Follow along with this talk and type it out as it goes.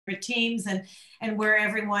teams and where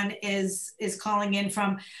everyone is calling in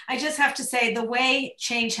from. I just have to say the way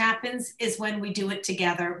change happens is when we do it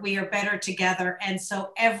together. We are better together. And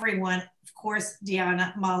so everyone, of course,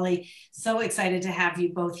 Dionna, Molly, so excited to have you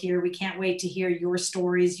both here. We can't wait to hear your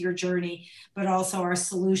stories, your journey, but also our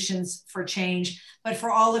solutions for change. But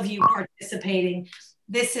for all of you participating,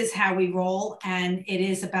 this is how we roll, and it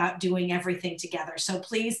is about doing everything together. So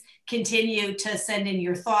please continue to send in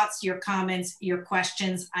your thoughts, your comments, your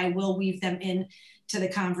questions. I will weave them in to the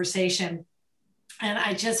conversation. And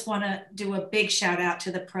I just want to do a big shout out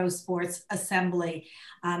to the Pro Sports Assembly.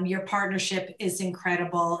 Your partnership is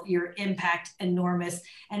incredible, your impact enormous,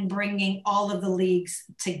 and bringing all of the leagues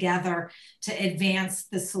together to advance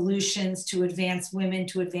the solutions, to advance women,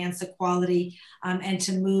 to advance equality, and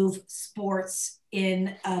to move sports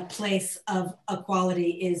in a place of equality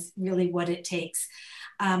is really what it takes.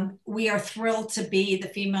 We are thrilled to be the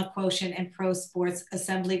Female Quotient and Pro Sports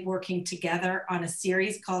Assembly working together on a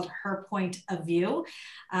series called Her Point of View.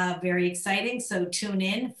 Very exciting, so tune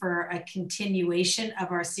in for a continuation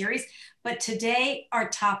of our series. But today our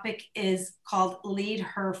topic is called Lead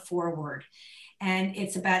Her Forward, and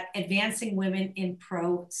it's about advancing women in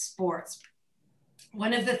pro sports.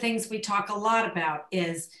 One of the things we talk a lot about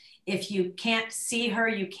is if you can't see her,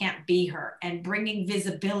 you can't be her, and bringing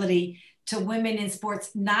visibility to women in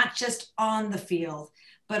sports, not just on the field,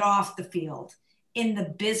 but off the field, in the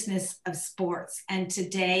business of sports. And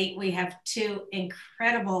today we have two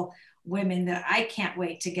incredible women that I can't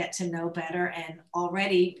wait to get to know better. And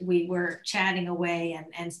already we were chatting away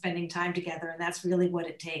and spending time together, and that's really what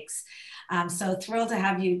it takes. So thrilled to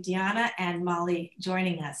have you, Dionna and Molly,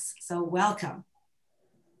 joining us. So welcome.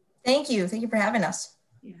 Thank you. Thank you for having us.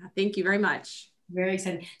 Yeah, thank you very much. Very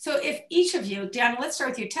exciting. So if each of you, Dionna, let's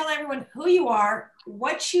start with you. Tell everyone who you are,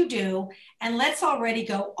 what you do, and let's already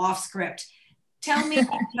go off script. Tell me,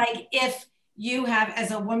 like, if you have,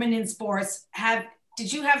 as a woman in sports,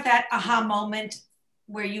 did you have that aha moment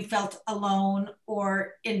where you felt alone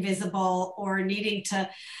or invisible or needing to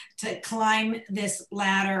climb this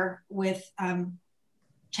ladder with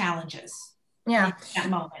challenges? Yeah.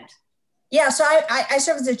 That moment. Yeah, so I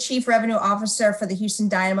serve as the Chief Revenue Officer for the Houston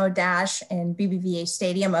Dynamo Dash and BBVA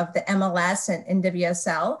Stadium of the MLS and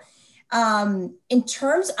NWSL. In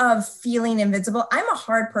terms of feeling invisible, I'm a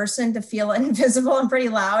hard person to feel invisible. I'm pretty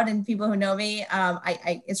loud, and people who know me,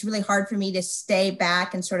 it's really hard for me to stay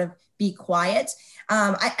back and sort of be quiet.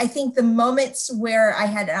 I think the moments where I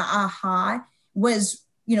had an aha was,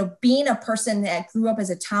 being a person that grew up as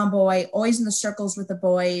a tomboy, always in the circles with the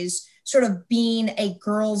boys, sort of being a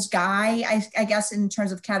girl's guy, I guess, in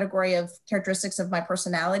terms of category of characteristics of my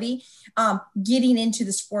personality, getting into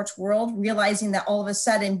the sports world, realizing that all of a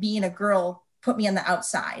sudden being a girl put me on the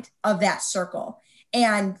outside of that circle,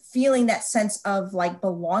 and feeling that sense of like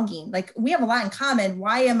belonging. Like, we have a lot in common.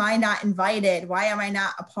 Why am I not invited? Why am I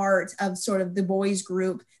not a part of sort of the boys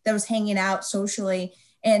group that was hanging out socially?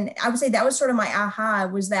 And I would say that was sort of my aha,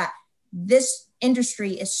 was that this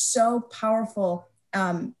industry is so powerful.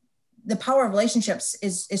 The power of relationships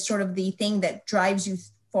is sort of the thing that drives you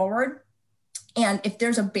forward. And if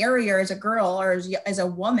there's a barrier as a girl or as a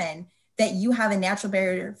woman, that you have a natural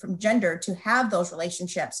barrier from gender to have those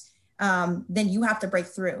relationships, then you have to break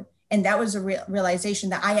through. And that was a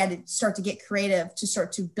realization that I had to start to get creative to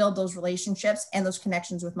start to build those relationships and those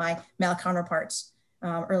connections with my male counterparts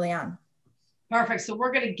early on. Perfect. So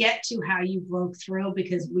we're going to get to how you broke through,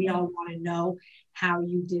 because we all want to know how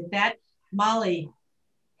you did that. Molly,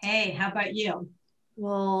 hey, how about you?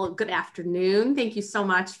 Well, good afternoon. Thank you so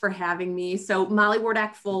much for having me. So Molly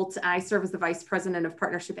Wurdack-Folt, I serve as the Vice President of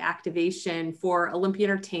Partnership Activation for Olympia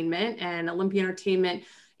Entertainment, and Olympia Entertainment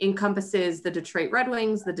encompasses the Detroit Red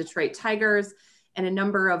Wings, the Detroit Tigers, and a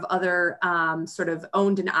number of other sort of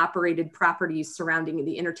owned and operated properties surrounding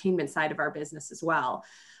the entertainment side of our business as well.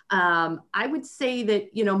 I would say that,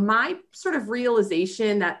 my sort of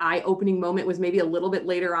realization, that eye-opening moment, was maybe a little bit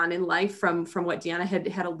later on in life from what Dionna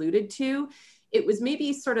had alluded to. It was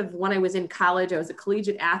maybe sort of when I was in college. I was a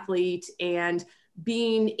collegiate athlete, and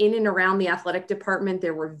being in and around the athletic department,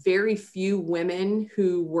 there were very few women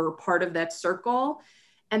who were part of that circle.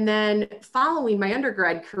 And then following my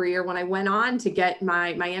undergrad career, when I went on to get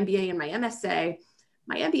my MBA and my MSA,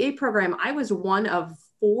 my MBA program, I was one of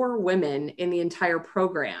 4 women in the entire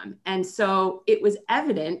program. And so it was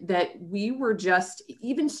evident that we were just,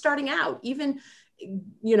 even starting out, even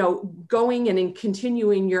you know, going and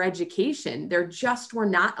continuing your education. There just were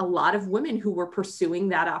not a lot of women who were pursuing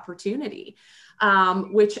that opportunity,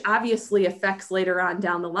 which obviously affects later on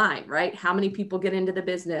down the line, right? How many people get into the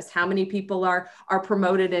business? How many people are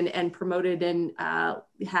promoted and promoted and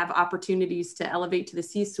have opportunities to elevate to the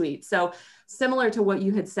C-suite? So similar to what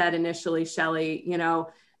you had said initially, Shelley, you know,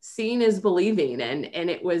 seeing is believing, and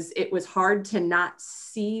it was hard to not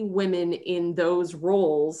see women in those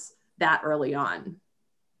roles that early on.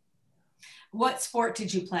 What sport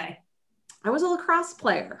did you play? I was a lacrosse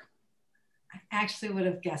player. I actually would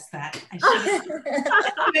have guessed that. I should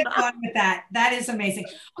have gone with that. That is amazing.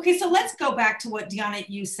 Okay, so let's go back to what Dionna,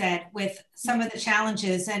 you said with some of the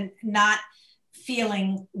challenges and not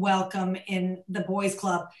feeling welcome in the boys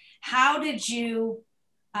club. How did you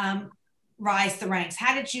rise the ranks?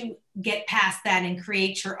 How did you get past that and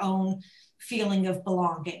create your own feeling of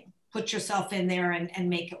belonging? Put yourself in there and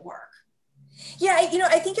make it work. Yeah, you know,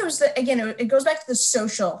 I think it was, again, it goes back to the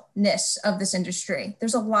socialness of this industry.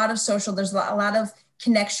 There's a lot of social, there's a lot of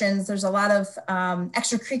connections, there's a lot of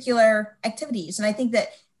extracurricular activities. And I think that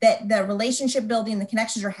the relationship building, the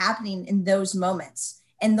connections are happening in those moments.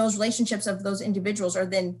 And those relationships of those individuals are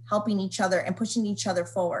then helping each other and pushing each other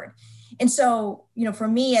forward. And so, you know, for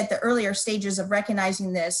me at the earlier stages of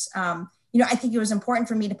recognizing this, you know, I think it was important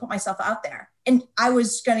for me to put myself out there. And I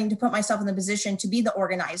was going to put myself in the position to be the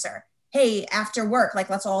organizer. Hey, after work, like,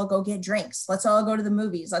 let's all go get drinks. Let's all go to the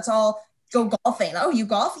movies. Let's all go golfing. Oh, you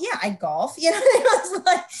golf? Yeah, I golf. You know, it was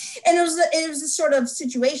like, and it was a sort of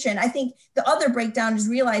situation. I think the other breakdown is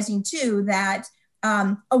realizing too that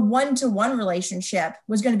a one-to-one relationship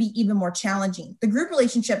was going to be even more challenging. The group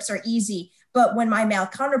relationships are easy, but when my male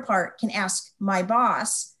counterpart can ask my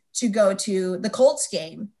boss to go to the Colts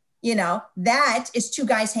game, you know, that is two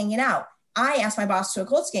guys hanging out. I asked my boss to a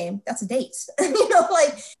Colts game, that's a date. You know,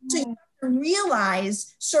 like, so you have to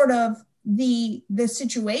realize sort of the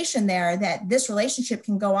situation there, that this relationship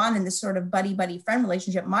can go on in this sort of buddy friend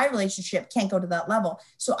relationship. My relationship can't go to that level.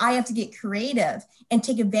 So I have to get creative and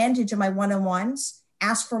take advantage of my one-on-ones,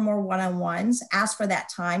 ask for more one-on-ones, ask for that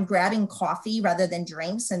time, grabbing coffee rather than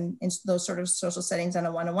drinks and those sort of social settings on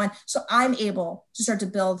a one-on-one. So I'm able to start to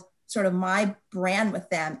build sort of my brand with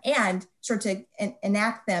them and sort of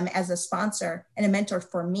enact them as a sponsor and a mentor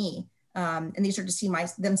for me. And they start to see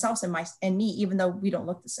themselves and me, even though we don't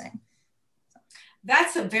look the same.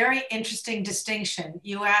 That's a very interesting distinction.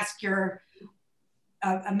 You ask a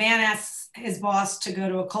man asks his boss to go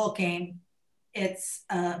to a Colt game. It's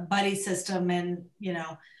a buddy system and, you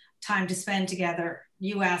know, time to spend together.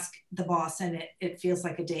 You ask the boss and it feels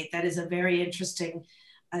like a date. That is a very interesting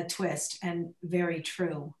twist and very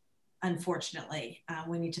true. Unfortunately,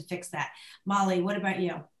 we need to fix that. Molly, what about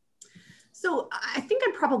you? So I think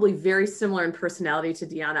I'm probably very similar in personality to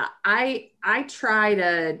Dionna. I try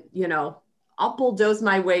to, you know, I'll bulldoze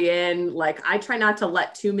my way in. Like, I try not to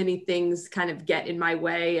let too many things kind of get in my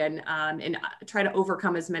way and try to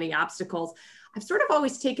overcome as many obstacles. I've sort of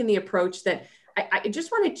always taken the approach that I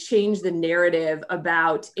just want to change the narrative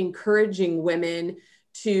about encouraging women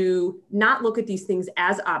to not look at these things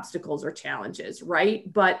as obstacles or challenges,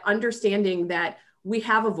 right? But understanding that we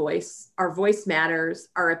have a voice, our voice matters,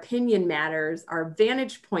 our opinion matters, our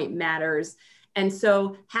vantage point matters. And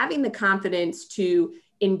so having the confidence to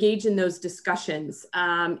engage in those discussions,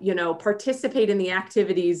 you know, participate in the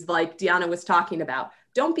activities like Dionna was talking about.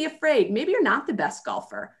 Don't be afraid. Maybe you're not the best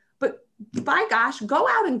golfer, but by gosh, go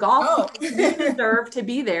out and golf. Oh. You deserve to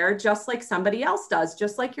be there just like somebody else does,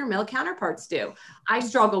 just like your male counterparts do. I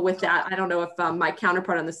struggle with that. I don't know if my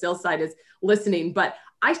counterpart on the sales side is listening, but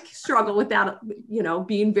I struggle with that, you know,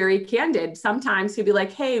 being very candid. Sometimes he'll be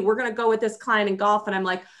like, hey, we're going to go with this client and golf. And I'm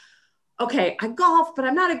like, okay, I golf, but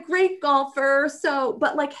I'm not a great golfer. So,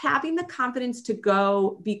 but like having the confidence to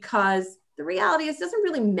go, because the reality is it doesn't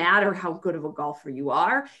really matter how good of a golfer you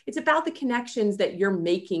are. It's about the connections that you're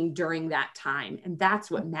making during that time. And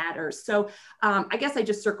that's what matters. So I guess I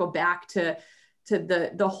just circle back to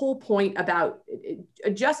the whole point about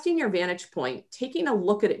adjusting your vantage point, taking a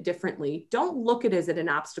look at it differently. Don't look at it as an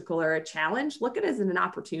obstacle or a challenge. Look at it as an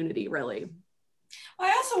opportunity, really. Well,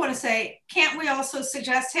 I also want to say, can't we also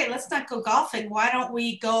suggest, hey, let's not go golfing. Why don't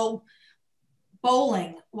we go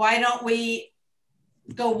bowling? Why don't we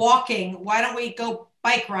go walking? Why don't we go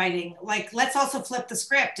bike riding? Like, let's also flip the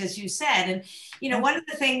script, as you said. And, you know, one of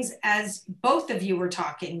the things, as both of you were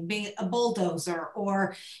talking, being a bulldozer,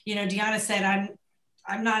 or, you know, Dionna said,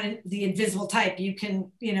 I'm not the invisible type. You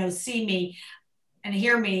can, you know, see me and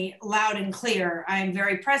hear me loud and clear. I'm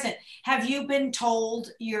very present. Have you been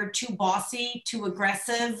told you're too bossy, too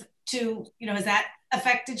aggressive, has that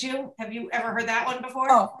affected you? Have you ever heard that one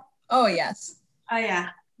before? Oh yes. Oh yeah.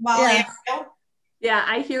 Molly. Yeah. Yeah,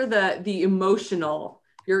 I hear the emotional.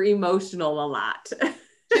 You're emotional a lot.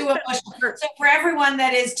 Too emotional. So for everyone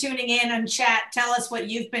that is tuning in on chat, tell us what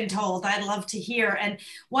you've been told. I'd love to hear. And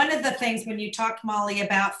one of the things when you talked, Molly,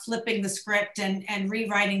 about flipping the script and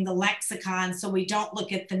rewriting the lexicon, so we don't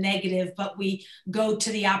look at the negative, but we go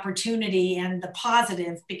to the opportunity and the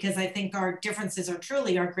positive, because I think our differences are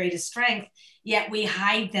truly our greatest strength, yet we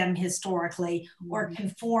hide them historically or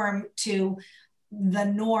conform to the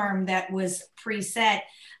norm that was preset.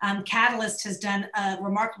 Catalyst has done a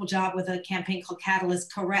remarkable job with a campaign called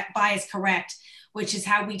Catalyst Bias Correct, which is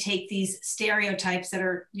how we take these stereotypes that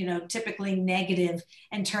are, you know, typically negative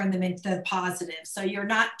and turn them into the positive. So you're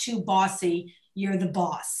not too bossy, you're the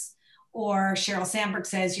boss. Or Sheryl Sandberg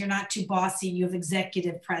says, you're not too bossy, you have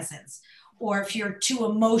executive presence. Or if you're too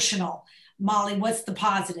emotional, Molly, what's the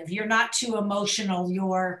positive? You're not too emotional,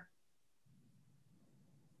 you're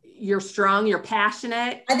strong, you're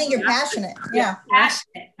passionate. I think you're passionate. Yeah.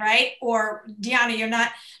 Passionate, right? Or Dionna, you're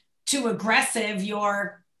not too aggressive,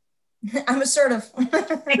 you're I'm assertive.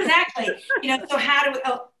 exactly. You know, so how do we,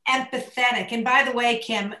 empathetic. And by the way,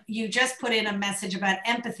 Kim, you just put in a message about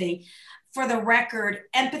empathy. For the record,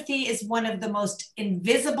 empathy is one of the most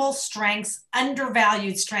invisible strengths,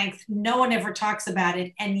 undervalued strength. No one ever talks about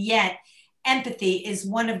it. And yet empathy is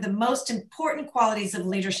one of the most important qualities of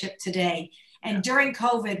leadership today. And during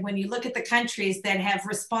COVID, when you look at the countries that have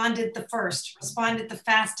responded the first, responded the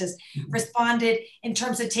fastest, responded in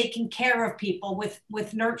terms of taking care of people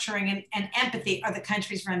with nurturing and empathy, are the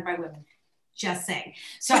countries run by women. Just saying.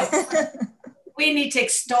 So we need to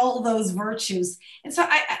extol those virtues. And so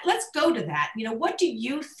let's go to that. You know, what do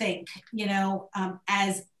you think, you know,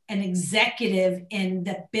 as an executive in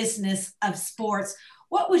the business of sports,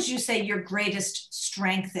 what would you say your greatest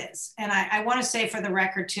strength is? And I want to say for the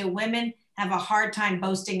record too, women have a hard time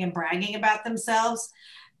boasting and bragging about themselves.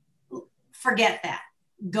 Forget that.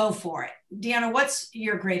 Go for it. Dionna, what's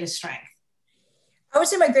your greatest strength? I would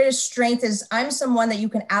say my greatest strength is I'm someone that you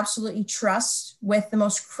can absolutely trust with the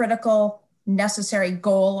most critical, necessary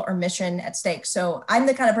goal or mission at stake. So I'm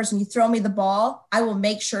the kind of person, you throw me the ball, I will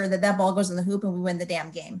make sure that that ball goes in the hoop and we win the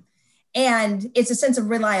damn game. And it's a sense of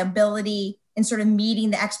reliability and sort of meeting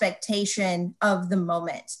the expectation of the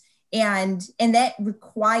moment. And that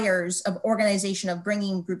requires of organization, of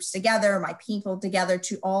bringing groups together, my people together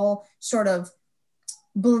to all sort of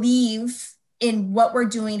believe in what we're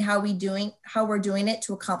doing, how we're doing it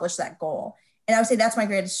to accomplish that goal. And I would say that's my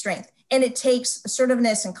greatest strength. And it takes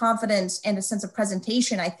assertiveness and confidence and a sense of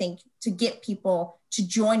presentation, I think, to get people to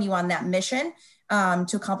join you on that mission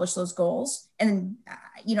to accomplish those goals. And,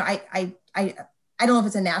 you know, I don't know if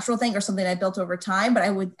it's a natural thing or something I built over time, but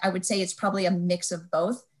I would say it's probably a mix of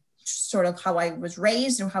both, sort of how I was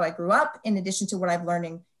raised and how I grew up, in addition to what I've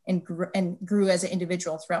learned and grew as an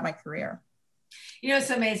individual throughout my career. You know,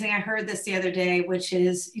 it's amazing. I heard this the other day, which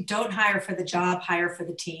is you don't hire for the job, hire for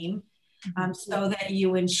the team, so that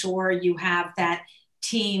you ensure you have that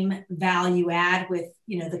team value add with,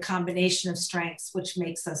 you know, the combination of strengths, which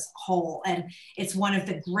makes us whole. And it's one of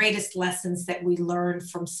the greatest lessons that we learn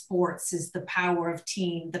from sports is the power of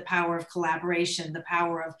team, the power of collaboration, the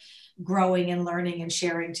power of growing and learning and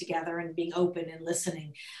sharing together and being open and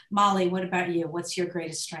listening. Molly, what about you? What's your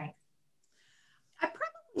greatest strength? I probably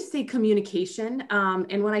say communication.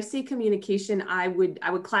 And when I say communication, I would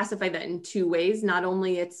classify that in two ways. Not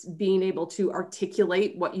only it's being able to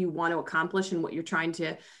articulate what you want to accomplish and what you're trying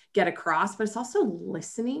to get across, but it's also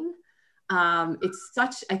listening. I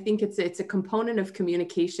think it's a component of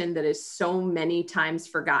communication that is so many times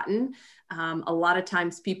forgotten. A lot of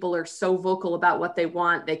times people are so vocal about what they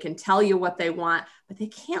want. They can tell you what they want, but they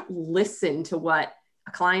can't listen to what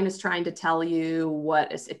a client is trying to tell you,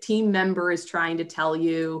 what a team member is trying to tell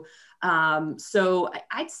you. So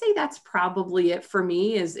I'd say that's probably it for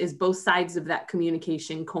me is both sides of that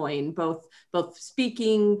communication coin, both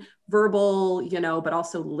speaking, verbal, you know, but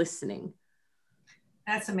also listening.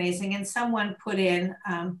 That's amazing. And someone put in,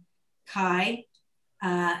 Kai,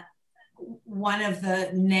 one of the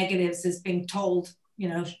negatives is being told, you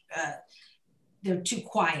know, they're too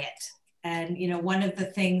quiet. And, you know, one of the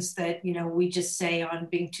things that, you know, we just say on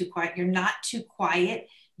being too quiet, you're not too quiet,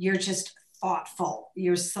 you're just thoughtful,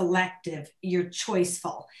 you're selective, you're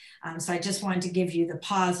choiceful. So I just wanted to give you the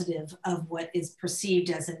positive of what is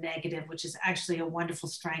perceived as a negative, which is actually a wonderful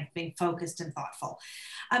strength, being focused and thoughtful.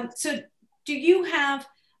 So do you have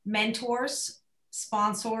mentors,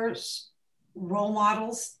 sponsors, role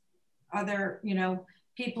models, other, you know,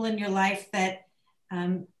 people in your life that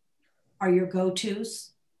are your go-tos?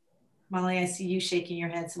 Molly, I see you shaking your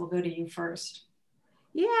head, so we'll go to you first.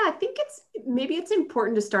 Yeah, I think maybe it's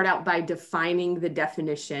important to start out by defining the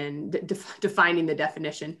definition, defining the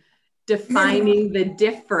definition, defining the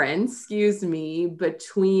difference, excuse me,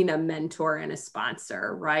 between a mentor and a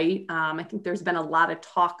sponsor, right? I think there's been a lot of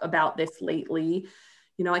talk about this lately.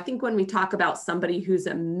 You know, I think when we talk about somebody who's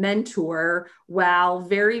a mentor, while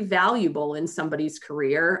very valuable in somebody's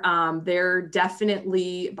career, they're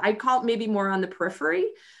definitely, I'd call it maybe more on the periphery.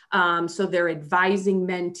 So they're advising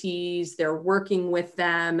mentees, they're working with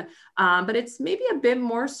them, but it's maybe a bit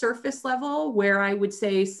more surface level, where I would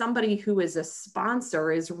say somebody who is a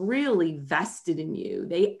sponsor is really vested in you.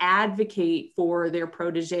 They advocate for their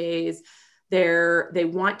proteges. They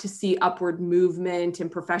want to see upward movement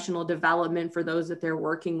and professional development for those that they're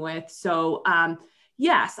working with. So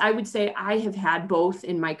yes, I would say I have had both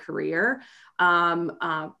in my career.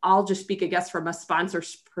 I'll just speak, I guess, from a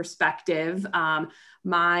sponsor's perspective. I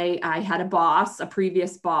had a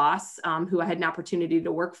previous boss, who I had an opportunity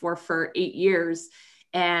to work for 8 years,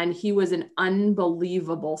 and he was an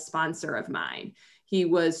unbelievable sponsor of mine. He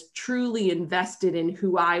was truly invested in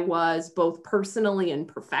who I was, both personally and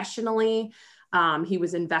professionally. He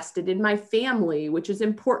was invested in my family, which is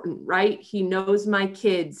important, right? He knows my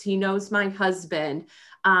kids, he knows my husband,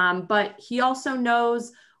 but he also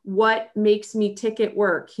knows what makes me tick at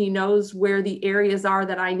work. He knows where the areas are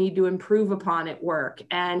that I need to improve upon at work,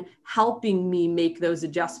 and helping me make those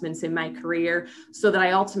adjustments in my career so that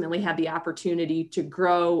I ultimately have the opportunity to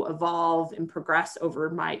grow, evolve, and progress over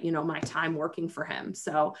my time working for him.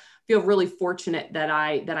 So I feel really fortunate that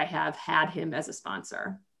I have had him as a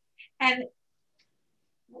sponsor. And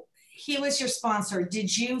he was your sponsor.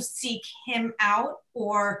 Did you seek him out,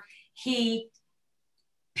 or he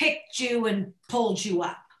picked you and pulled you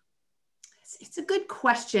up? It's a good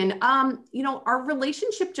question. Our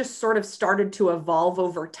relationship just sort of started to evolve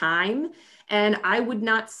over time. And I would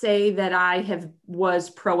not say that I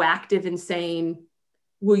was proactive in saying,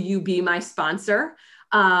 will you be my sponsor?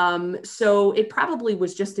 So it probably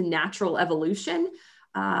was just a natural evolution.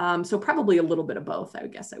 So probably a little bit of both, I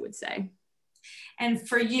would say. And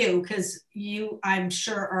for you, because you, I'm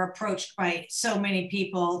sure, are approached by so many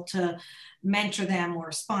people to mentor them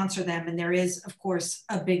or sponsor them. And there is, of course,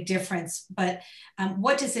 a big difference. But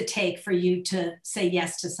what does it take for you to say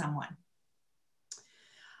yes to someone?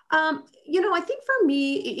 I think for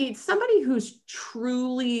me, it's somebody who's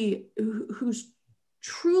truly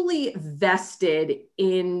vested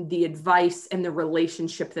in the advice and the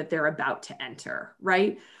relationship that they're about to enter,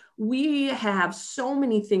 right? We have so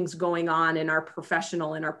many things going on in our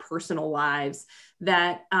professional and our personal lives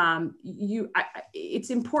that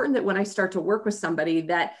it's important that when I start to work with somebody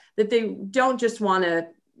that they don't just want to,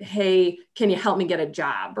 hey, can you help me get a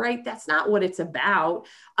job, right? That's not what it's about.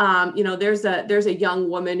 There's a young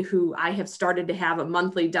woman who I have started to have a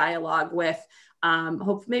monthly dialogue with.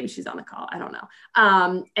 Hope maybe she's on the call. I don't know.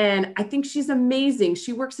 And I think she's amazing.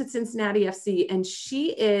 She works at Cincinnati FC, and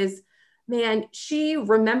she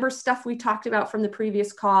remembers stuff we talked about from the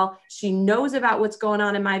previous call. She knows about what's going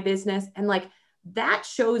on in my business. And that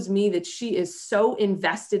shows me that she is so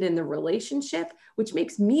invested in the relationship, which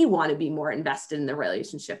makes me want to be more invested in the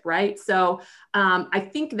relationship, right? So I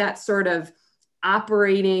think that sort of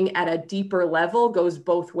operating at a deeper level goes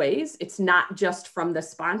both ways. It's not just from the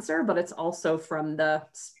sponsor, but it's also from the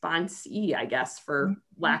sponsee, I guess, for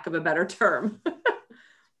lack of a better term.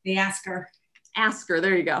 The asker. Asker,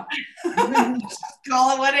 there you go.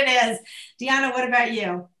 Call it what it is. Dionna, what about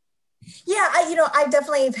you? Yeah, I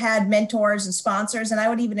definitely have had mentors and sponsors, and I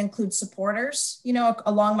would even include supporters,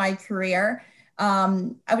 along my career.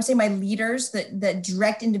 I would say my leaders, the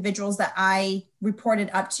direct individuals that I reported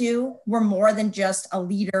up to, were more than just a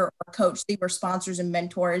leader or coach. They were sponsors and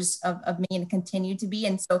mentors of me, and continue to be.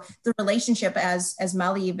 And so the relationship, as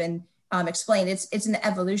Molly even explained, it's an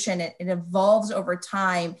evolution. It evolves over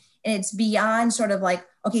time. And it's beyond sort of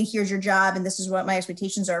okay, here's your job, and this is what my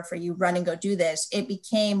expectations are for you, run and go do this. It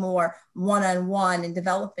became more one-on-one and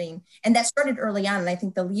developing. And that started early on. And I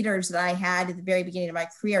think the leaders that I had at the very beginning of my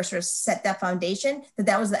career sort of set that foundation,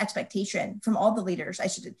 that was the expectation from all the leaders.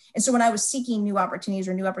 And so when I was seeking new opportunities,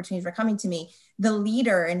 or new opportunities were coming to me, the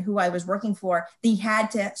leader and who I was working for, they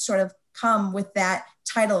had to sort of come with that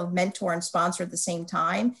title of mentor and sponsor at the same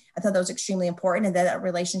time. I thought that was extremely important, and that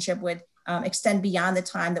relationship would extend beyond the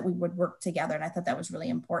time that we would work together. And I thought that was really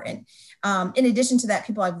important. In addition to that,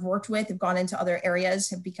 people I've worked with have gone into other areas,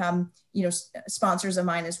 have become, sponsors of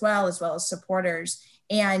mine as well as supporters.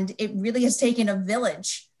 And it really has taken a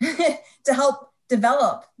village to help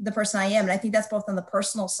develop the person I am. And I think that's both on the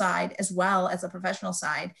personal side as well as the professional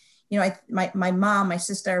side. My mom, my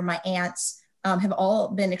sister, my aunts have all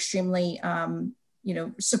been extremely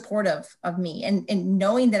supportive of me, and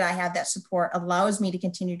knowing that I have that support allows me to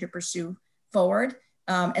continue to pursue forward,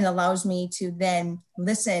 and allows me to then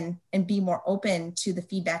listen and be more open to the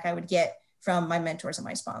feedback I would get from my mentors and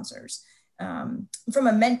my sponsors. From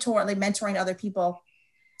a mentor, like mentoring other people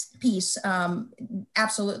piece,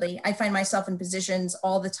 absolutely. I find myself in positions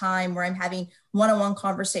all the time where I'm having one-on-one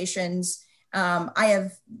conversations. I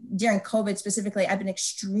have, during COVID specifically, I've been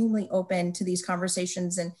extremely open to these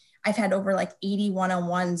conversations, and I've had over like 80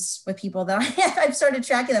 one-on-ones with people that I've started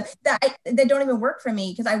tracking them that don't even work for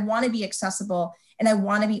me, because I want to be accessible and I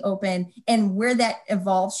want to be open. And where that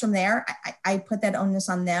evolves from there, I put that onus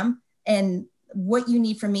on them and what you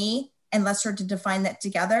need from me, and let's start to define that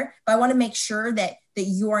together. But I want to make sure that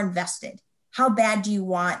you're invested. How bad do you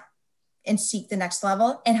want and seek the next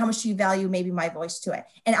level? And how much do you value maybe my voice to it?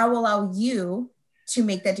 And I will allow you to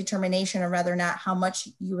make that determination on whether or not how much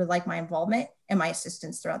you would like my involvement and my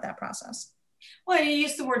assistance throughout that process. Well, you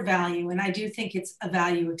use the word value, and I do think it's a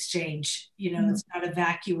value exchange. It's not a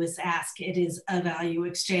vacuous ask. It is a value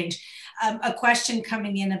exchange. A question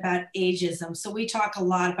coming in about ageism. So we talk a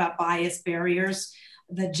lot about bias barriers,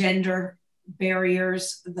 the gender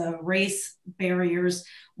barriers, the race barriers.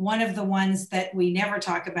 One of the ones that we never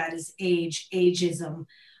talk about is ageism.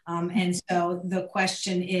 And so the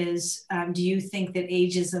question is, do you think that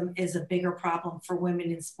ageism is a bigger problem for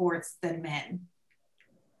women in sports than men?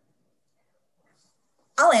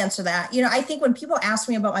 I'll answer that. I think when people ask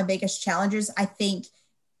me about my biggest challenges, I think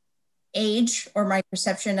age, or my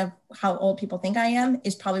perception of how old people think I am,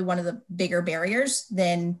 is probably one of the bigger barriers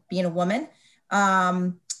than being a woman.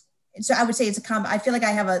 So I would say it's I feel like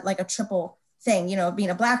I have a triple thing, being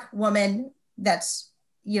a Black woman that's,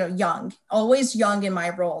 young, always young in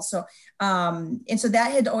my role. So, and so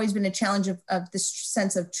that had always been a challenge of this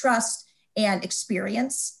sense of trust and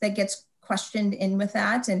experience that gets questioned in with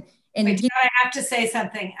that. And Wait, I have to say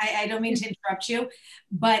something. I don't mean to interrupt you,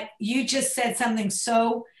 but you just said something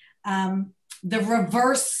so, the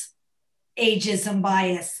reverse ageism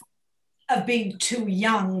bias of being too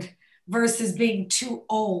young versus being too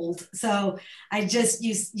old. So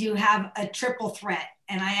you have a triple threat,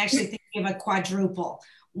 and I actually think you have a quadruple.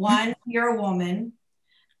 1, you're a woman.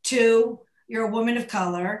 2, you're a woman of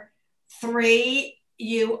color. 3,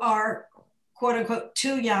 you are quote unquote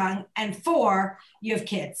too young. And 4, you have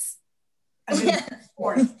kids.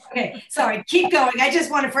 Okay, sorry, keep going. I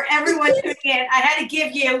just wanted for everyone tuning in, I had to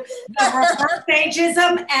give you the reverse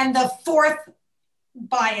ageism and the 4th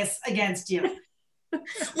bias against you.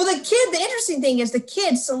 Well, the interesting thing is the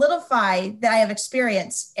kids solidify that I have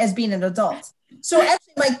experience as being an adult. So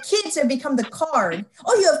actually my kids have become the card.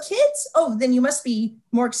 Oh, you have kids? Oh, then you must be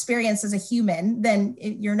more experienced as a human than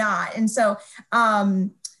you're not. And so,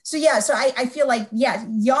 so I feel like,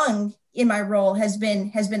 young in my role has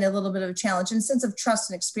been a little bit of a challenge, and a sense of trust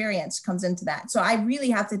and experience comes into that. So I really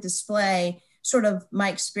have to display sort of my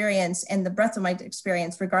experience and the breadth of my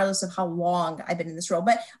experience, regardless of how long I've been in this role.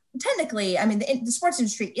 But technically, I mean, the sports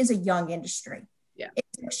industry is a young industry. Yeah.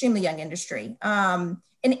 It's an extremely young industry.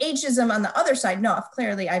 And ageism on the other side, no,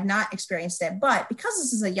 clearly I've not experienced it, but because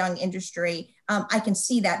this is a young industry, I can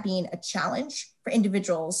see that being a challenge for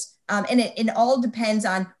individuals. And it all depends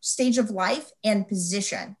on stage of life and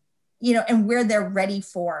position, and where they're ready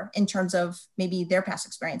for in terms of maybe their past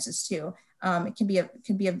experiences too. It can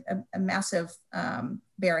be a massive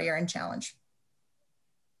barrier and challenge.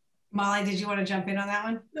 Molly, did you want to jump in on that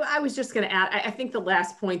one? No, I was just going to add, I think the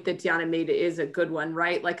last point that Dionna made is a good one,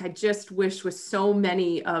 right? Like, I just wish with so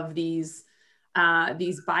many of these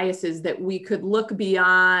biases that we could look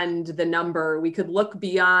beyond the number, we could look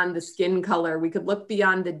beyond the skin color, we could look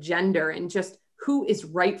beyond the gender, and just who is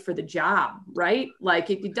right for the job, right? Like,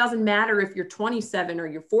 it doesn't matter if you're 27 or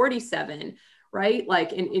you're 47, right?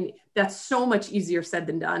 Like, and that's so much easier said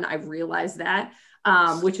than done. I've realized that.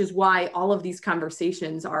 Which is why all of these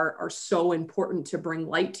conversations are so important to bring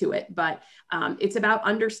light to it. But it's about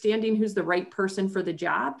understanding who's the right person for the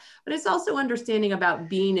job, but it's also understanding about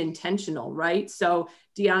being intentional, right? So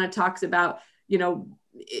Dionna talks about,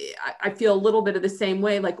 I feel a little bit of the same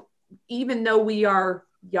way, like, even though we are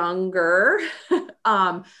younger,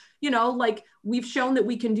 like, we've shown that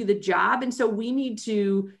we can do the job. And so we need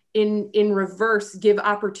to, in reverse, give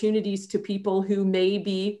opportunities to people who may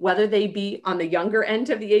be, whether they be on the younger end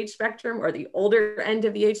of the age spectrum or the older end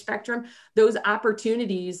of the age spectrum, those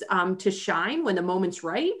opportunities to shine when the moment's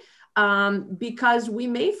right, because we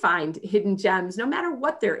may find hidden gems no matter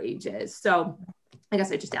what their age is. So I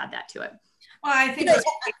guess I just add that to it. Well, I think,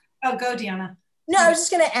 go Dionna. No, I was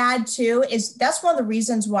just going to add too, is that's one of the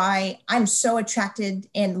reasons why I'm so attracted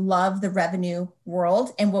and love the revenue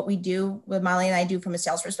world and what we do, what Molly and I do from a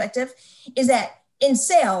sales perspective, is that in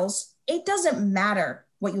sales, it doesn't matter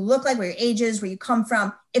what you look like, what your age is, where you come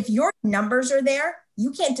from. If your numbers are there,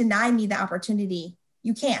 you can't deny me the opportunity.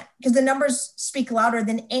 You can't, because the numbers speak louder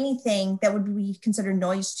than anything that would be considered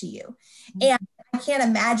noise to you. And I can't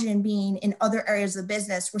imagine being in other areas of the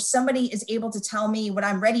business where somebody is able to tell me what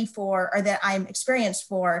I'm ready for or that I'm experienced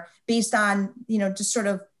for based on, just sort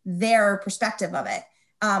of their perspective of it.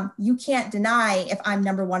 You can't deny if I'm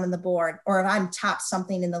number one on the board or if I'm top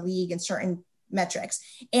something in the league in certain metrics.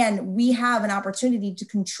 And we have an opportunity to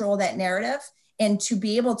control that narrative and to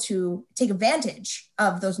be able to take advantage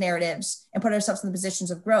of those narratives and put ourselves in the positions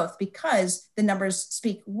of growth, because the numbers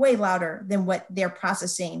speak way louder than what they're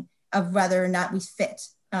processing of whether or not we fit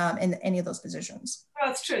in any of those positions. Well,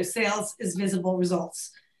 it's true. Sales is visible results,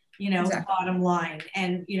 exactly. Bottom line.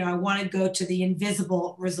 And, I want to go to the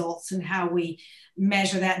invisible results and how we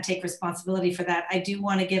measure that and take responsibility for that. I do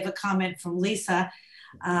want to give a comment from Lisa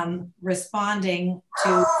responding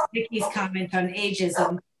to Vicky's comment on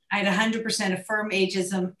ageism. I'd 100% affirm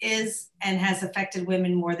ageism is and has affected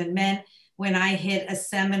women more than men. When I hit a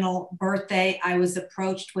seminal birthday, I was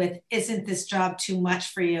approached with, "Isn't this job too much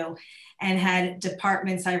for you?" and had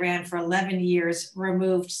departments I ran for 11 years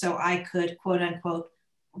removed so I could, quote unquote,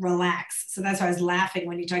 relax. So that's why I was laughing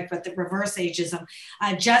when you talked about the reverse ageism.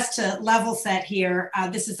 Just to level set here,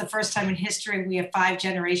 this is the first time in history we have 5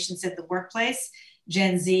 generations in the workplace.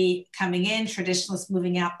 Gen Z coming in, traditionalists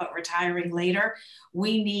moving out, but retiring later.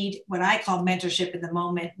 We need what I call mentorship in the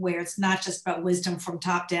moment, where it's not just about wisdom from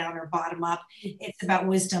top down or bottom up. It's about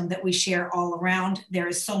wisdom that we share all around. There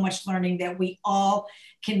is so much learning that we all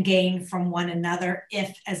can gain from one another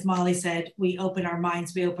if, as Molly said, we open our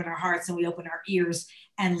minds, we open our hearts, and we open our ears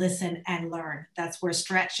and listen and learn. That's where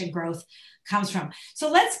stretch and growth comes from. So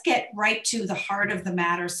let's get right to the heart of the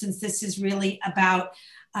matter, since this is really about,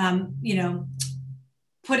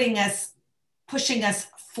 pushing us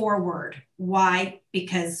forward. Why?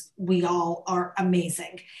 Because we all are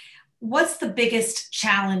amazing. What's the biggest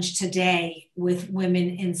challenge today with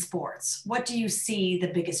women in sports? What do you see the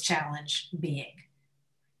biggest challenge being?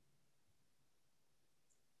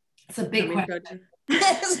 It's a big question.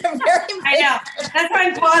 I know. That's why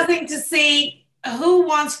I'm pausing to see who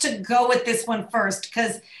wants to go with this one first,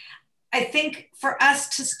 because I think for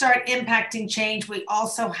us to start impacting change, we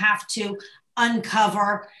also have to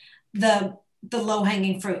uncover the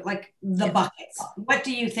low-hanging fruit, like the buckets. What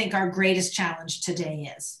do you think our greatest challenge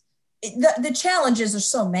today is? The challenges are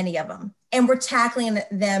so many of them, and we're tackling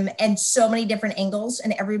them in so many different angles,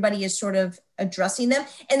 and everybody is sort of addressing them.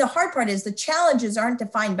 And the hard part is the challenges aren't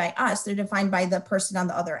defined by us. They're defined by the person on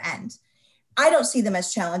the other end. I don't see them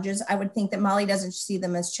as challenges. I would think that Molly doesn't see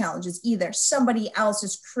them as challenges either. Somebody else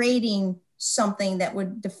is creating something that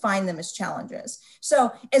would define them as challenges.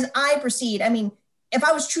 So as I proceed, if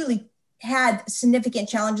I was truly had significant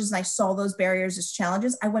challenges and I saw those barriers as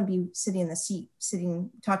challenges, I wouldn't be sitting in the seat,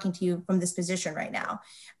 talking to you from this position right now.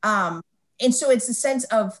 And so it's a sense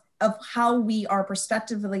of how we are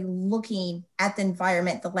prospectively looking at the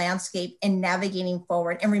environment, the landscape, and navigating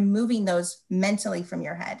forward and removing those mentally from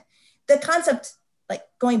your head. The concept, like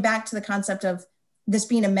going back to the concept of this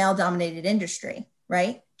being a male-dominated industry,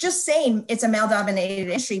 right? Just saying it's a male-dominated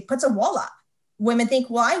industry puts a wall up. Women think,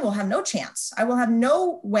 well, I will have no chance. I will have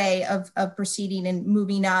no way of proceeding and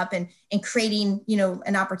moving up and creating,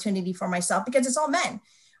 an opportunity for myself because it's all men.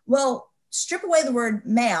 Well, strip away the word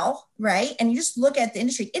male, right? And you just look at the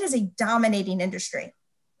industry. It is a dominating industry.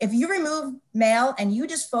 If you remove male and you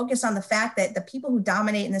just focus on the fact that the people who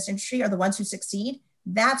dominate in this industry are the ones who succeed,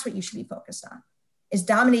 that's what you should be focused on, is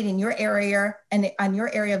dominating your area and on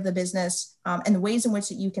your area of the business and the ways in which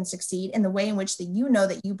that you can succeed and the way in which that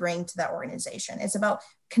that you bring to that organization. It's about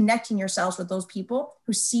connecting yourselves with those people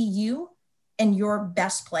who see you in your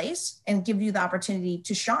best place and give you the opportunity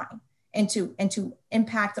to shine and to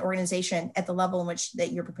impact the organization at the level in which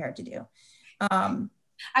that you're prepared to do.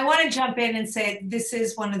 I want to jump in and say this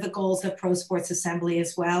is one of the goals of Pro Sports Assembly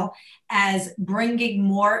as well, as bringing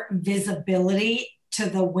more visibility to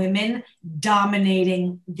the women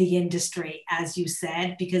dominating the industry, as you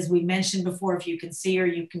said, because we mentioned before, if you can see her,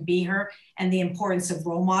 you can be her, and the importance of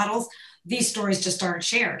role models. These stories just aren't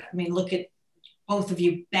shared. Look at both of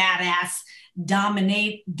you, badass,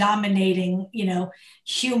 dominating,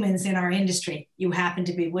 humans in our industry. You happen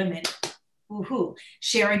to be women. Woohoo!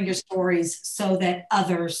 Sharing your stories so that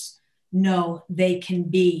others know they can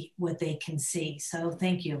be what they can see. So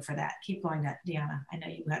thank you for that. Keep going, Dionna. I know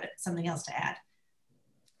you had something else to add.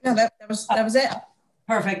 No, that was it.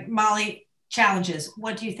 Perfect. Molly, challenges.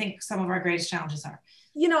 What do you think some of our greatest challenges are?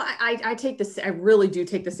 You know, I take this, I really do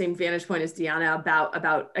take the same vantage point as Dionna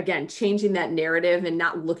about, again, changing that narrative and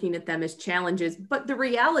not looking at them as challenges. But the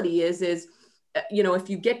reality is, you know, if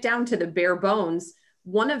you get down to the bare bones,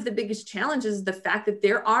 one of the biggest challenges is the fact that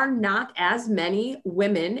there are not as many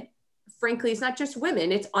women. Frankly, it's not just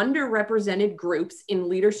women, it's underrepresented groups in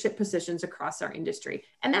leadership positions across our industry.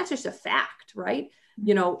 And that's just a fact, right?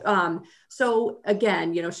 You know, so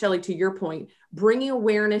again, you know, Shelley, to your point, bringing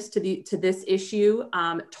awareness to this issue,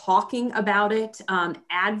 talking about it,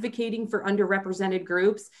 advocating for underrepresented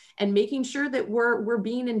groups, and making sure that we're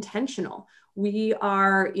being intentional. We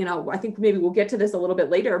are, you know, I think maybe we'll get to this a little bit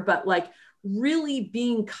later, but like really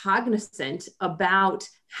being cognizant about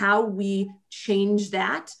how we change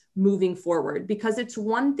that moving forward, because it's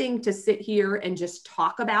one thing to sit here and just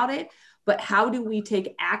talk about it, but how do we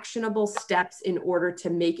take actionable steps in order to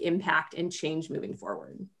make impact and change moving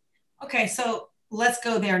forward? Okay, so let's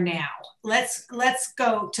go there now. Let's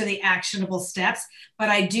go to the actionable steps, but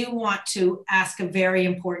I do want to ask a very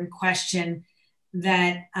important question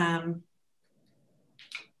that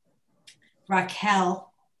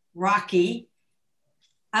Rocky,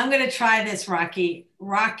 I'm going to try this, Rocky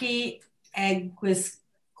Egwisquicha?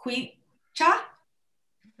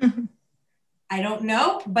 I don't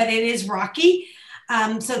know, but it is Rocky.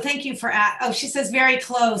 So thank you for, she says very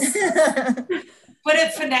close. Put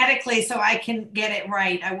it phonetically so I can get it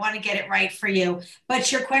right. I want to get it right for you.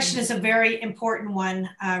 But your question is a very important one,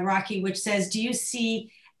 Rocky, which says, do you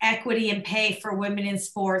see equity in pay for women in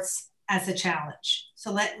sports as a challenge?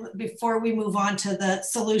 So before we move on to the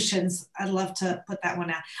solutions, I'd love to put that one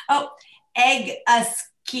out. Oh,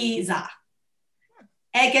 Egwisquicha.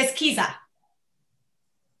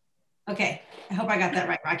 Okay, I hope I got that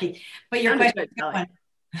right, Rocky. But your question,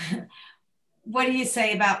 what do you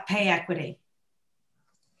say about pay equity?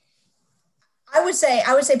 I would say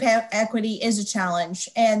pay equity is a challenge,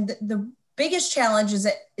 and the biggest challenge is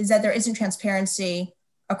that there isn't transparency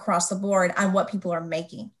across the board on what people are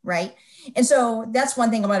making, right? And so that's one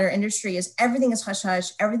thing about our industry is everything is hush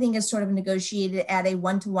hush, everything is sort of negotiated at a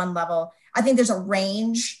one-to-one level. I think there's a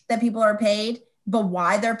range that people are paid, but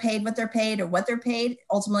why they're paid what they're paid or what they're paid,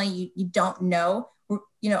 ultimately you don't know.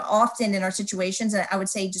 You know, often in our situations, and I would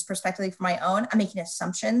say just prospectively for my own, I'm making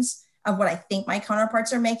assumptions of what I think my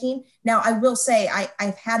counterparts are making. Now, I will say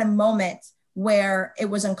I've had a moment where it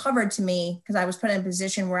was uncovered to me because I was put in a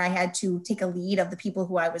position where I had to take a lead of the people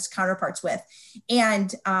who I was counterparts with.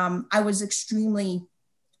 And I was extremely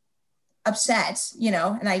upset, you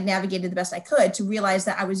know, and I navigated the best I could to realize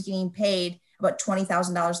that I was getting paid about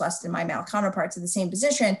 $20,000 less than my male counterparts in the same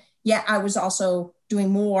position. Yet I was also doing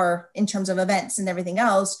more in terms of events and everything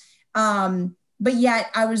else. But yet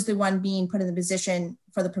I was the one being put in the position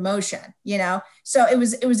for the promotion, you know? So it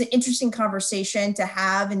was an interesting conversation to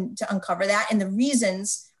have and to uncover that. And the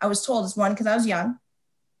reasons I was told is one, because I was young.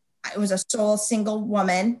 I was a sole single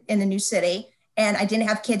woman in a new city and I didn't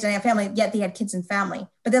have kids and I have family, yet they had kids and family,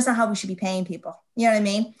 but that's not how we should be paying people. You know what I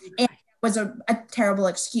mean? And it was a terrible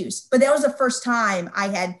excuse, but that was the first time I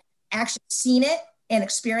had actually seen it and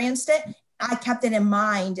experienced it. I kept it in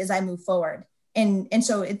mind as I moved forward. And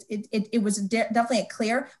so it was definitely a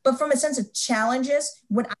clear, but from a sense of challenges,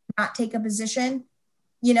 would I not take a position,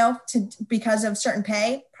 you know, because of certain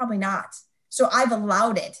pay? Probably not. So I've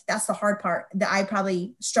allowed it. That's the hard part that I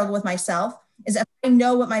probably struggle with myself is that I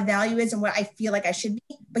know what my value is and what I feel like I should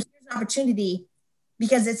be, but here's an opportunity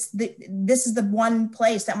because this is the one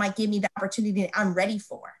place that might give me the opportunity that I'm ready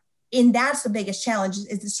for. And that's the biggest challenge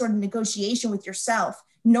is this sort of negotiation with yourself,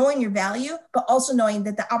 knowing your value, but also knowing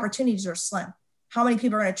that the opportunities are slim. How many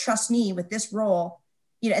people are going to trust me with this role,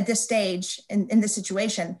 you know, at this stage in this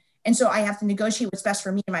situation? And so I have to negotiate what's best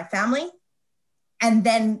for me and my family and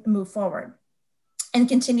then move forward and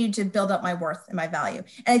continue to build up my worth and my value.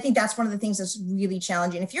 And I think that's one of the things that's really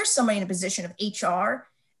challenging. If you're somebody in a position of HR,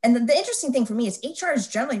 and the interesting thing for me is HR is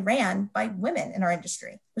generally ran by women in our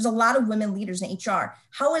industry. There's a lot of women leaders in HR.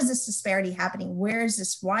 How is this disparity happening? Where is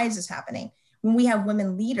this? Why is this happening? When we have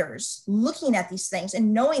women leaders looking at these things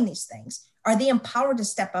and knowing these things, are they empowered to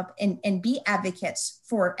step up and be advocates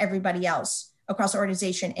for everybody else across the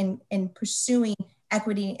organization and pursuing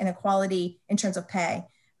equity and equality in terms of pay?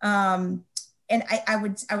 And I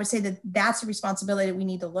would say that that's a responsibility that we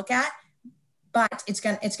need to look at, but it's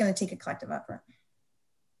gonna take a collective effort.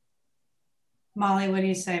 Molly, what do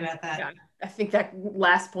you say about that? Yeah, I think that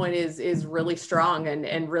last point is really strong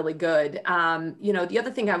and really good. You know, the other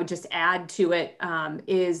thing I would just add to it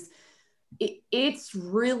is it's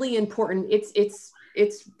really important. It's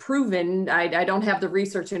proven, I don't have the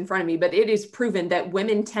research in front of me, but it is proven that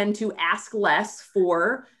women tend to ask less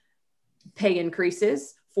for pay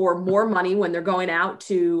increases, for more money when they're going out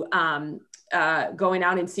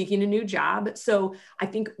and seeking a new job. So I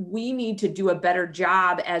think we need to do a better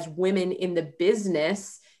job as women in the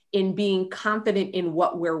business in being confident in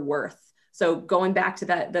what we're worth. So going back to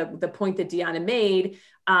the point that Dionna made,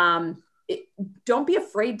 don't be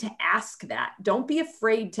afraid to ask that. Don't be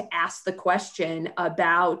afraid to ask the question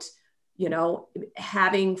about,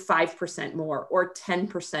 having 5% more or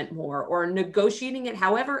 10% more or negotiating it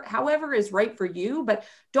however is right for you. But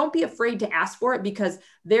don't be afraid to ask for it, because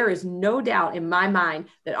there is no doubt in my mind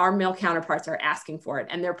that our male counterparts are asking for it.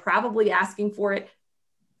 And they're probably asking for it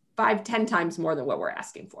 5-10 times more than what we're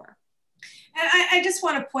asking for. And I just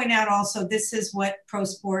want to point out also, this is what Pro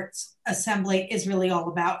Sports Assembly is really all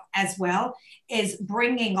about as well, is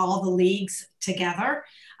bringing all the leagues together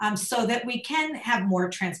so that we can have more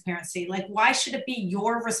transparency. Like, why should it be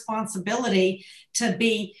your responsibility to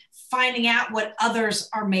be finding out what others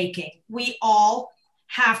are making? We all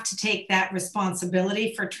have to take that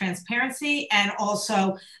responsibility for transparency and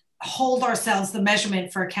also hold ourselves the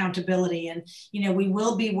measurement for accountability. And, we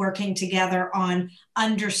will be working together on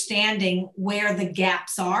understanding where the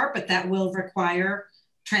gaps are, but that will require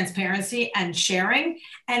transparency and sharing,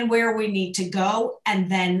 and where we need to go. And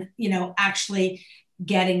then, actually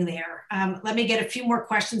getting there. Let me get a few more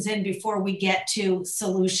questions in before we get to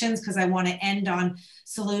solutions, because I want to end on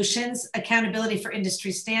solutions. Accountability for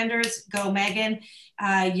industry standards. Go, Megan.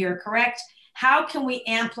 You're correct. How can we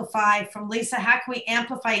amplify, from Lisa, how can we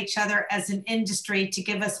amplify each other as an industry to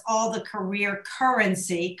give us all the career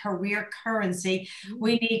currency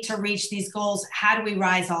we need to reach these goals? How do we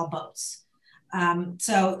rise all boats?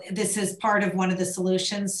 So this is part of one of the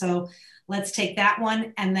solutions. So let's take that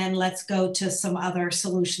one, and then let's go to some other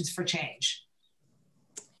solutions for change.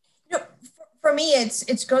 For me,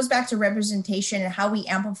 it goes back to representation and how we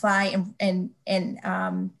amplify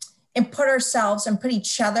and put ourselves and put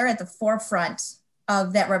each other at the forefront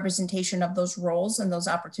of that representation of those roles and those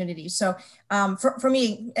opportunities. So for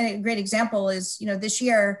me, a great example is, this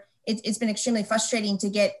year, it's been extremely frustrating to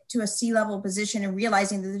get to a C-level position and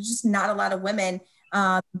realizing that there's just not a lot of women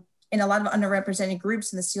in a lot of underrepresented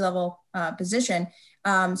groups in the C-level position.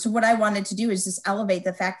 So what I wanted to do is just elevate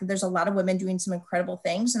the fact that there's a lot of women doing some incredible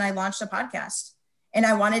things. And I launched a podcast. And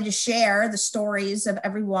I wanted to share the stories of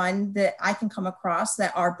everyone that I can come across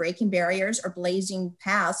that are breaking barriers or blazing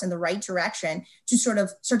paths in the right direction to sort of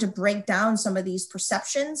start to break down some of these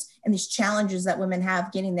perceptions and these challenges that women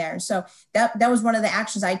have getting there. And so that was one of the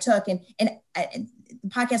actions I took. And the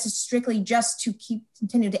podcast is strictly just to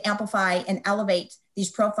continue to amplify and elevate these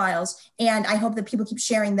profiles. And I hope that people keep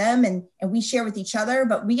sharing them and we share with each other,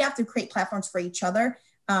 but we have to create platforms for each other.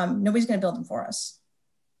 Nobody's going to build them for us.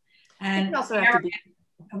 And also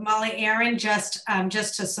Molly, Aaron, just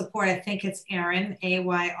to support, I think it's Aaron,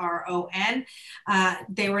 Ayron.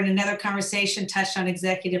 They were in another conversation, touched on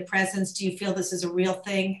executive presence. Do you feel this is a real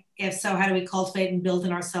thing? If so, how do we cultivate and build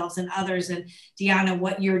in ourselves and others? And Dionna,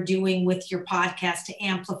 what you're doing with your podcast to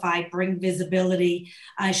amplify, bring visibility,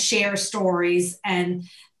 share stories, and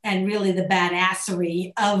really the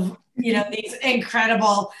badassery of these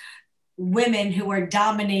incredible women who are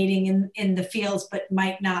dominating in the fields but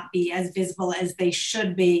might not be as visible as they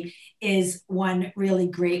should be, is one really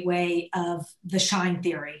great way of the shine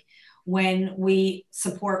theory. When we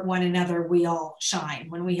support one another, we all shine.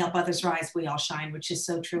 When we help others rise, we all shine, which is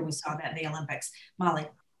so true. We saw that in the Olympics. Molly.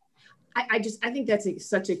 I think that's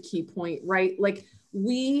such a key point, right? Like,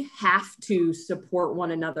 we have to support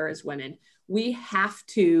one another as women. We have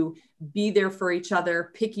to be there for each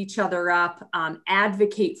other, pick each other up,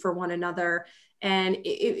 advocate for one another. And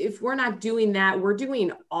if we're not doing that, we're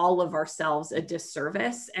doing all of ourselves a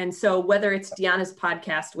disservice. And so whether it's Dionna's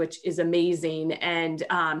podcast, which is amazing, and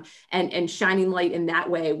shining light in that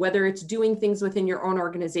way, whether it's doing things within your own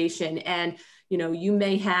organization, and you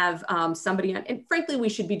may have somebody on, and frankly, we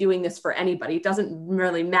should be doing this for anybody. It doesn't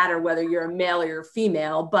really matter whether you're a male or you're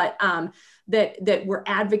female, but that we're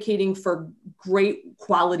advocating for great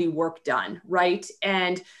quality work done, right?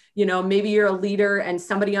 And maybe you're a leader and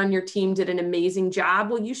somebody on your team did an amazing job.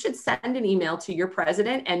 Well, you should send an email to your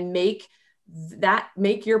president and make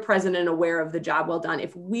your president aware of the job well done.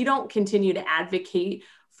 If we don't continue to advocate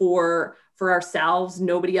for ourselves,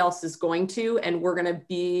 nobody else is going to, and we're going to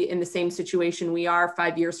be in the same situation we are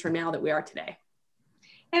 5 years from now that we are today.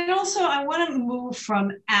 And also, I want to move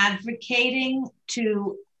from advocating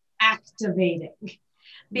to activating,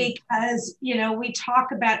 because we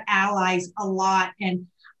talk about allies a lot, and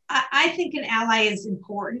I think an ally is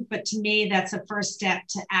important, but to me, that's a first step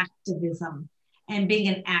to activism and being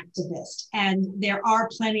an activist. And there are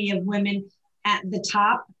plenty of women at the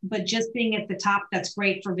top, but just being at the top, that's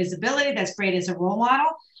great for visibility. That's great as a role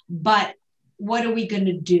model. But what are we going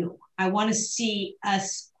to do? I want to see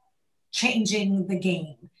us changing the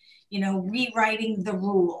game, rewriting the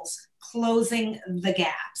rules, closing the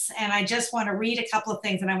gaps. And I just want to read a couple of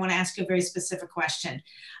things, and I want to ask you a very specific question.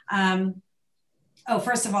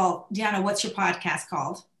 First of all, Dionna, what's your podcast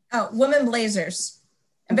called? Oh, Women Blazers.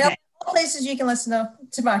 Available all places you can listen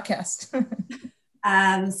to podcasts.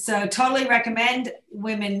 So totally recommend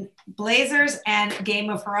Women Blazers and Game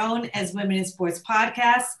of Her Own as Women in Sports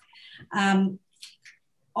podcasts.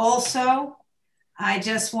 Also, I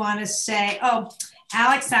just want to say,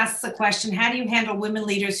 Alex asks a question: how do you handle women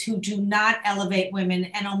leaders who do not elevate women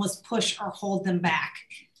and almost push or hold them back?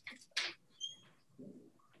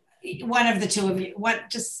 One of the two of you,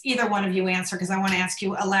 just either one of you answer, because I want to ask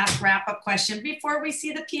you a last wrap-up question before we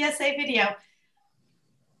see the PSA video.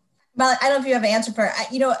 Well, I don't know if you have an answer for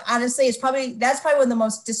it. Honestly, that's probably one of the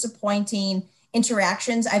most disappointing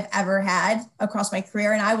interactions I've ever had across my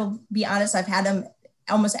career. And I will be honest, I've had them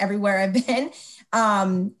almost everywhere I've been.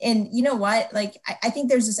 And you know what, I think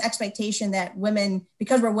there's this expectation that women,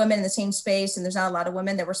 because we're women in the same space and there's not a lot of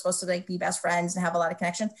women, that we're supposed to be best friends and have a lot of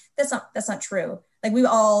connections. That's not true. We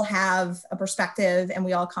all have a perspective and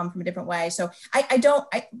we all come from a different way. So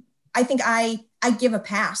I think I give a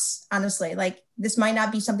pass, honestly. This might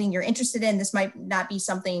not be something you're interested in. This might not be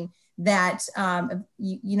something that,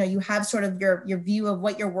 you have sort of your view of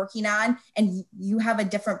what you're working on, and you have a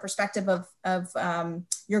different perspective of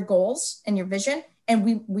your goals and your vision.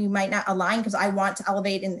 And we might not align because I want to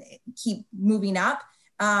elevate and keep moving up.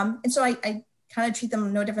 And so I kind of treat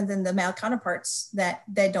them no different than the male counterparts that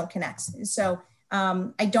don't connect. So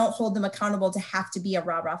I don't hold them accountable to have to be a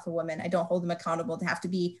rah-rah for women. I don't hold them accountable to have to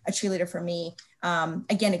be a cheerleader for me.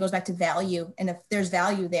 Again, it goes back to value. And if there's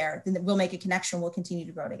value there, then we'll make a connection. We'll continue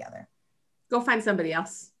to grow together. Go find somebody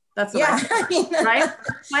else. That's what right?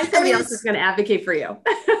 Find somebody else who's going to advocate for you.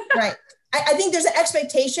 Right. I think there's an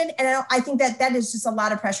expectation, and I think that is just a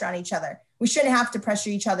lot of pressure on each other. We shouldn't have to pressure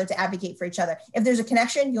each other to advocate for each other. If there's a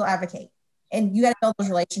connection, you'll advocate. And you got to build those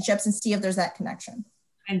relationships and see if there's that connection.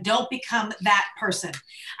 And don't become that person.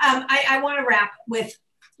 I want to wrap with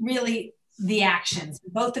really the actions.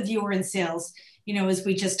 Both of you are in sales, as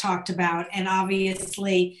we just talked about. And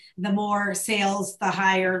obviously, the more sales, the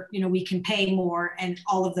higher, we can pay more and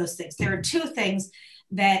all of those things. There are two things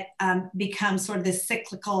that become sort of this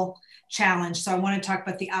cyclical challenge. So I want to talk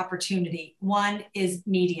about the opportunity. One is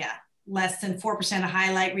media. Less than 4% of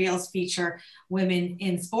highlight reels feature women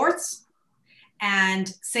in sports.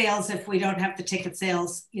 And sales, if we don't have the ticket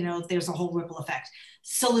sales, there's a whole ripple effect.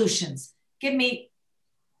 Solutions. Give me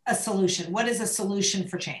a solution. What is a solution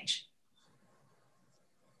for change?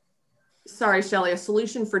 Sorry, Shelley, a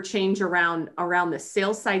solution for change around the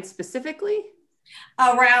sales side specifically?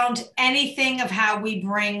 Around anything of how we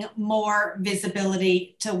bring more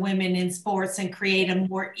visibility to women in sports and create a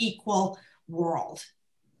more equal world.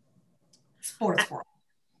 Sports world.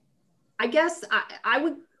 I guess I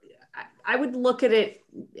would look at it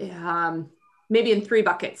maybe in three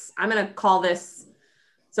buckets. I'm going to call this,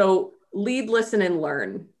 so lead, listen, and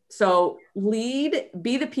learn. So lead,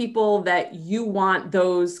 be the people that you want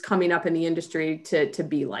those coming up in the industry to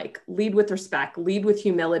be like. Lead with respect, lead with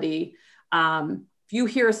humility. If you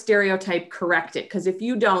hear a stereotype, correct it. Because if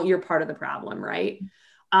you don't, you're part of the problem, right?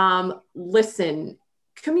 Listen,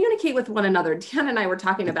 communicate with one another. Dionna and I were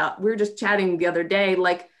talking about, we were just chatting the other day,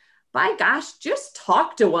 by gosh, just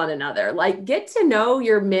talk to one another. Get to know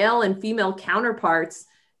your male and female counterparts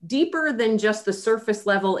deeper than just the surface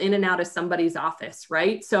level in and out of somebody's office,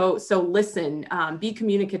 right? So listen, be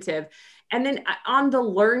communicative. And then on the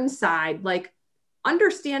learn side,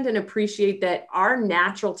 understand and appreciate that our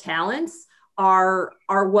natural talents are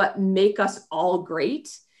what make us all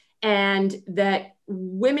great, and that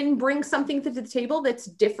women bring something to the table that's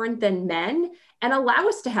different than men, and allow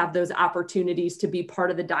us to have those opportunities to be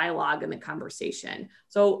part of the dialogue and the conversation.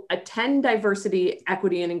 So attend diversity,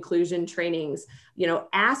 equity, and inclusion trainings.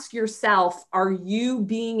 Ask yourself, are you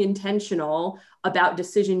being intentional about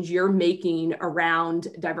decisions you're making around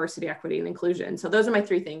diversity, equity, and inclusion? So those are my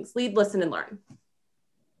three things: lead, listen, and learn.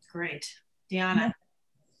 Great. Dionna.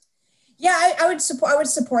 Yeah, I would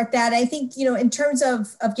support that. I think, in terms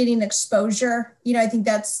of getting exposure, I think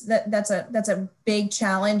that's a big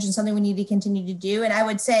challenge and something we need to continue to do. And I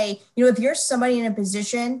would say, if you're somebody in a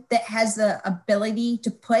position that has the ability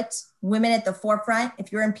to put women at the forefront,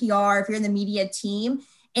 if you're in PR, if you're in the media team,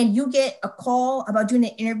 and you get a call about doing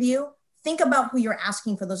an interview, think about who you're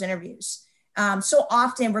asking for those interviews. So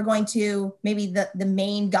often we're going to maybe the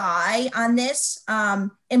main guy on this,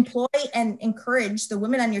 employ and encourage the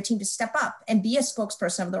women on your team to step up and be a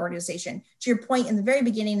spokesperson of the organization. To your point in the very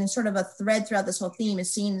beginning, and sort of a thread throughout this whole theme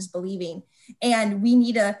is seeing is believing. And we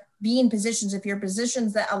need to be in positions, if you're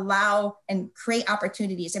positions that allow and create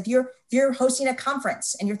opportunities. If you're hosting a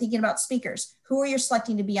conference and you're thinking about speakers, who are you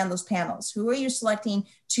selecting to be on those panels? Who are you selecting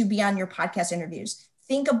to be on your podcast interviews?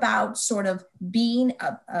 Think about sort of being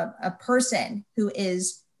a person who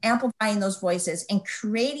is amplifying those voices and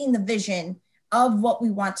creating the vision of what we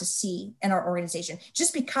want to see in our organization.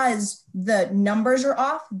 Just because the numbers are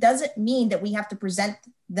off doesn't mean that we have to present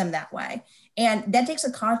them that way. And that takes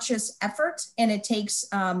a conscious effort, and it takes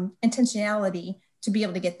intentionality to be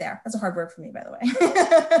able to get there. That's a hard word for me, by the way.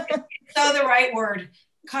 So the right word: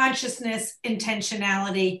 consciousness,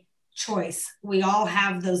 intentionality, choice. We all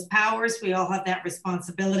have those powers. We all have that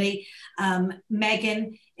responsibility.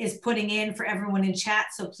 Megan is putting in for everyone in chat,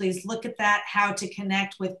 so please look at that, how to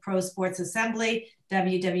connect with Pro Sports Assembly,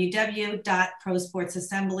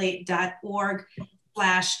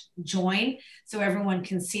 www.prosportsassembly.org/join, so everyone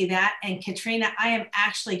can see that. And Katrina, I am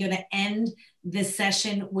actually going to end this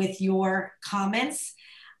session with your comments.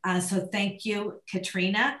 So thank you,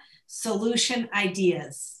 Katrina. Solution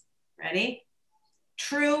ideas. Ready?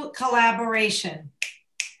 True collaboration,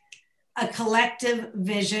 a collective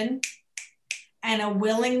vision, and a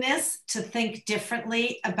willingness to think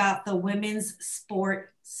differently about the women's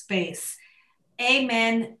sport space.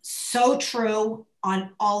 Amen. So true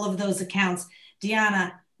on all of those accounts.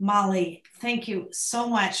 Dionna, Molly, thank you so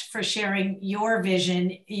much for sharing your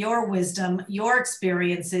vision, your wisdom, your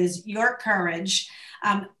experiences, your courage.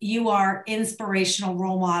 You are inspirational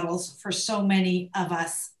role models for so many of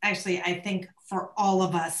us. Actually, I think for all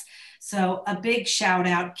of us. So a big shout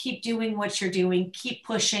out. Keep doing what you're doing. Keep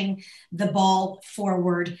pushing the ball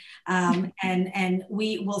forward, and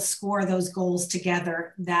we will score those goals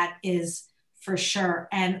together. That is for sure.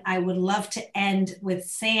 And I would love to end with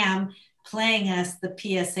Sam playing us the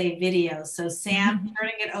PSA video. So Sam,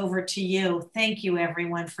 turning it over to you. Thank you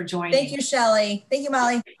everyone for joining. Thank you, Shelley. Thank you,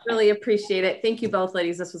 Molly. Really appreciate it. Thank you both,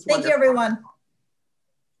 ladies. This was wonderful. Thank you, everyone.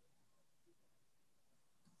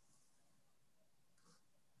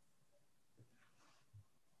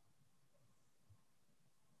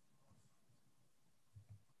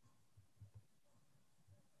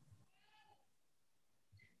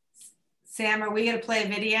 Sam, are we going to play a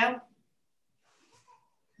video?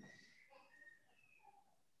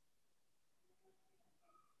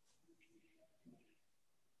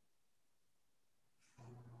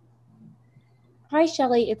 Hi,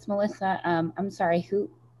 Shelley. It's Melissa. I'm sorry. Who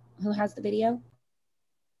has the video?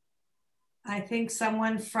 I think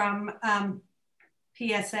someone from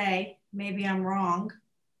PSA. Maybe I'm wrong.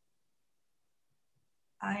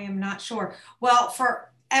 I am not sure. Well,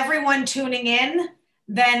 for everyone tuning in,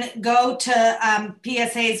 then go to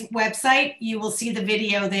PSA's website. You will see the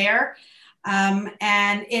video there.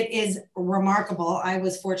 And it is remarkable. I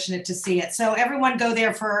was fortunate to see it. So everyone go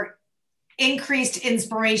there for increased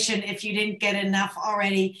inspiration if you didn't get enough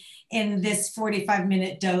already in this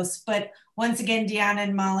 45-minute dose. But once again, Dionna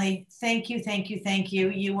and Molly, thank you, thank you, thank you.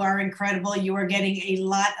 You are incredible. You are getting a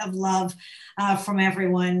lot of love from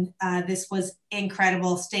everyone. This was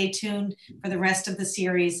incredible. Stay tuned for the rest of the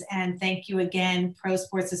series. And thank you again, Pro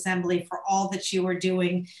Sports Assembly, for all that you are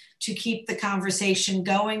doing to keep the conversation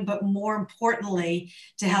going, but more importantly,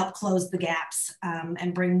 to help close the gaps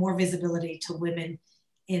and bring more visibility to women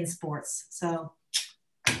in sports. So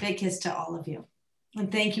big kiss to all of you. And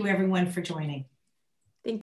thank you everyone for joining.